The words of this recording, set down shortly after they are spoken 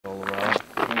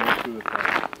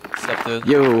up, dude?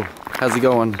 Yo, how's it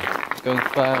going? It's going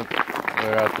fine.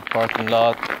 We're at the parking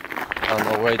lot on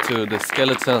our way to the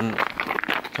skeleton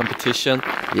competition.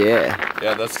 Yeah.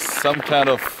 Yeah, that's some kind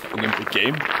of Olympic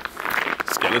game.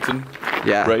 Skeleton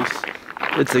race.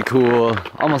 It's a cool,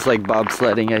 almost like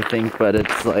bobsledding, I think, but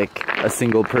it's like a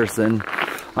single person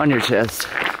on your chest.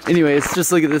 Anyways,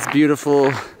 just look at this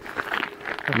beautiful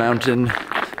mountain,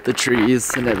 the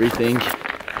trees and everything.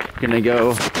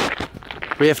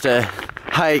 We have to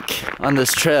hike on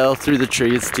this trail through the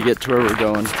trees to get to where we're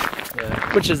going.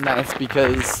 Yeah. Which is nice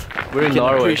because we're in we can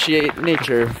Norway. Appreciate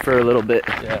nature for a little bit.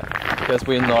 Yeah, because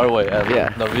we're in Norway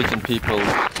and Norwegian people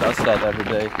does that every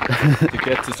day. To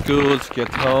get to school, to get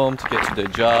home, to get to their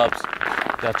jobs.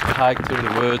 They have to hike through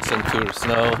the woods and through the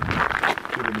snow.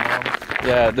 To the mountains.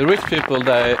 Yeah, the rich people,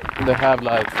 they have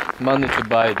like money to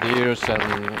buy deers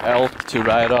and elk to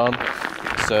ride on.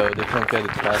 So they can't get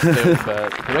it faster,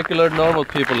 but regular normal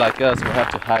people like us will have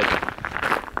to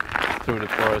hike through the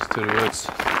forest to the woods.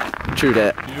 True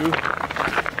that.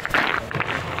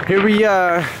 Here we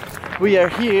are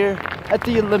here at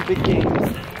the Olympic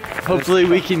Games. Hopefully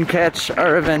we can catch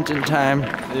our event in time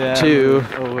to...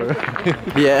 Over.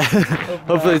 Yeah,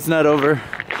 hopefully it's not over.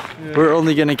 Yeah. We're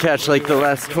only gonna catch like the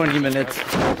last 20 minutes,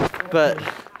 but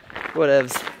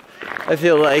whatevs. I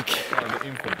feel like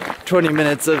 20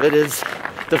 minutes of it is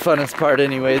the funnest part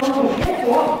anyways. Cool.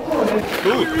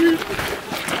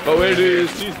 But where do you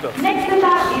see stuff?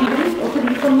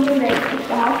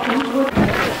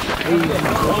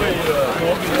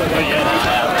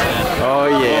 Oh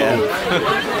yeah.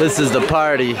 This is the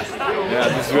party. Yeah,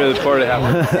 this is where the party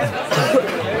happens.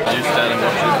 You stand and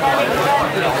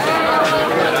watch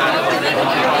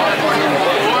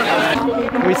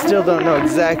it. We still don't know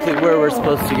exactly where we're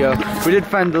supposed to go. We did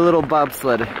find the little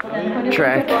bobsled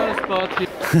track.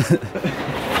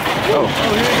 Oh.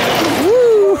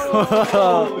 Woo!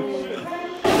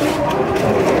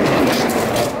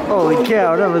 Holy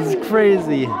cow, that was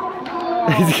crazy.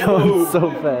 He's going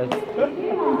so fast.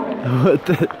 What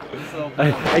the?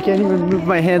 I can't even move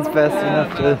my hands fast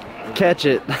enough to catch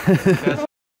it.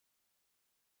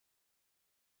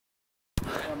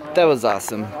 That was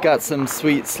awesome. Got some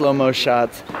sweet slow-mo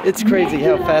shots. It's crazy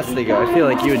how fast they go. I feel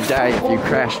like you would die if you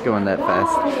crashed going that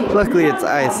fast. Luckily it's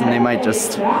ice and they might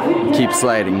just keep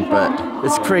sliding, but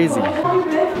it's crazy.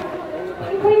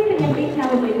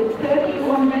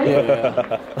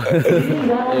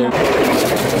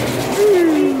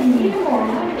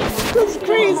 That's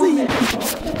crazy!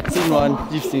 Seen one,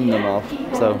 you've seen them all,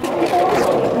 so.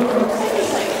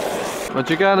 What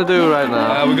you gonna do right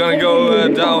now? We're gonna go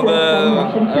down the,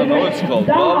 I don't know what it's called,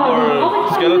 bob or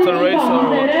skeleton race or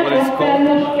what it's called.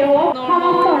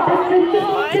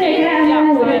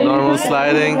 Normal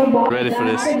sliding. Ready for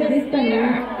this?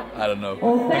 I don't know.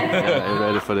 Yeah, you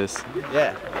ready for this?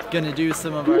 Yeah, gonna do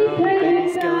some of our own baby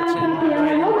skeleton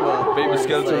riding. Well, baby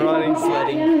skeleton riding.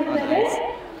 Sledding on ice.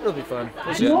 It'll be fun.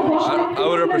 Yeah. I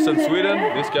will represent Sweden,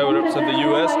 this guy will represent the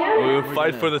US, and we will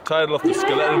fight for the title of the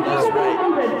skeleton. That's right.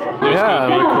 Yeah,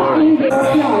 I'm recording.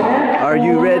 Are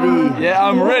you ready? Yeah,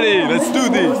 I'm ready. Let's do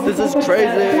this. This is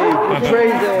crazy.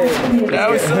 Crazy. Yeah,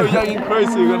 we're so young and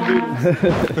crazy. We're gonna do this.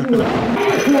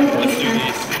 Let's do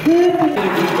this.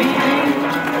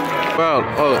 Well,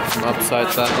 oh,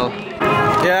 upside saddle.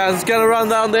 Yeah, it's gonna run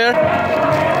down there.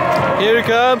 Here it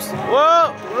comes.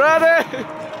 Whoa, ready?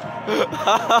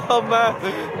 Oh man.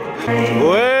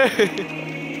 Wait.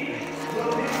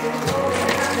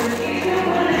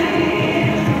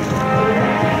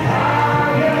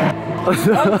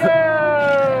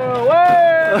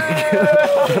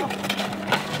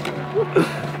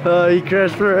 Oh, he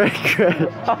crashed for a crash.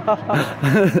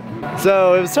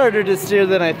 So it was harder to steer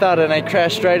than I thought, and I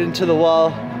crashed right into the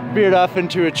wall, veered off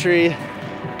into a tree.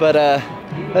 But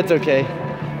that's okay.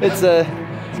 It's good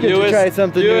to try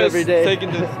something new every day.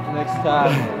 Taking this next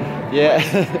time. Yeah.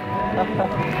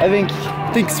 I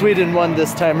think Sweden won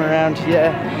this time around.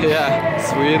 Yeah. Yeah,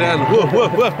 Sweden. Whoa, whoa,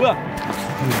 whoa, whoa.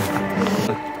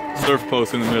 Surf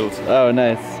pose in the middle. Oh,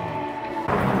 nice.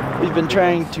 We've been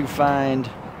trying to find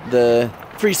the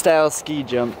freestyle ski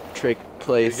jump trick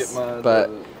place, but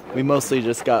we mostly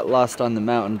just got lost on the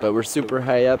mountain, but we're super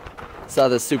high up, saw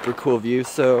this super cool view,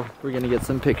 so we're gonna get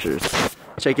some pictures.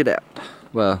 Check it out.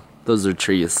 Well, those are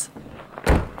trees,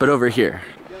 but over here,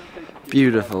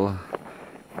 beautiful.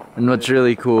 And what's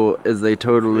really cool is they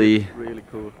totally, really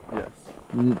cool, yes.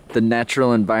 The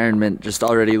natural environment just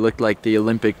already looked like the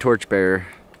Olympic torchbearer,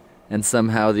 and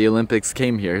somehow the Olympics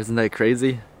came here. Isn't that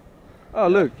crazy? Oh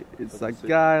look, it's a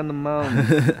guy on the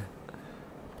mountain.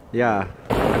 Yeah.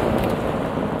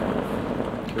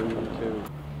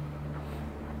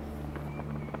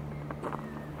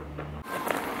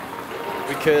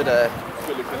 could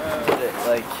put it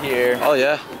like here. Oh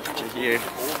yeah. To here.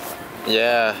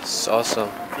 Yeah, it's awesome.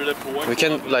 We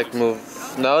can like move.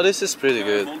 No, this is pretty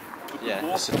good. Yeah.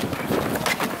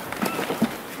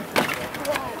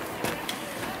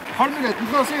 Har du muligheten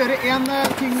til å gjøre en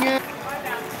ting?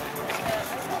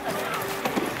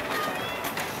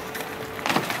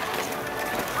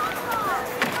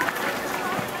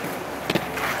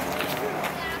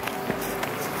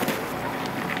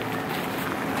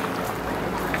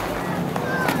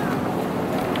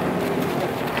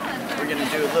 We're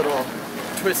gonna do a little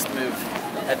twist move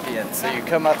at the end. So you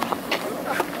come up,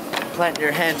 plant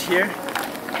your hand here,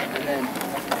 and then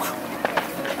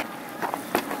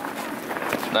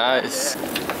Nice.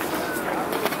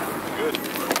 Good.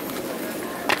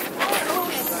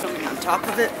 On top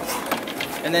of it,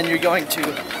 and then you're going to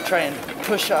try and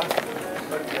push off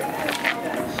your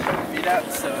feet out.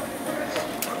 So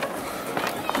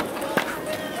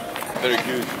Very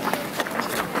good.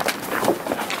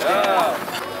 Yeah.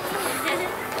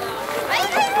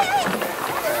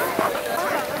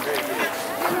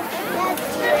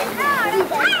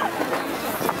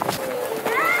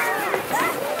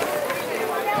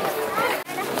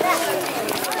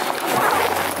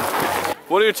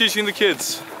 What are you teaching the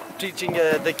kids? teaching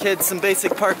the kids some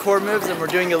basic parkour moves, and we're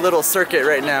doing a little circuit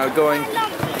right now,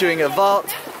 doing a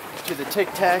vault to the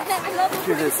tic-tac,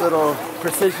 to this little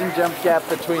precision jump gap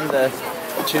between the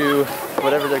two,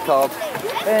 whatever they're called,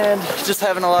 and just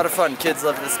having a lot of fun. Kids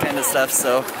love this kind of stuff,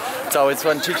 so it's always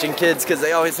fun teaching kids because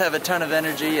they always have a ton of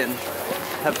energy and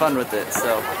have fun with it.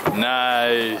 So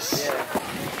Nice.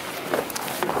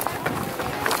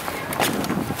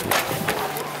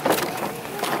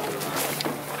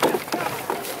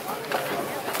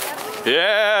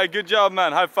 Yeah, good job,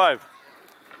 man. High five.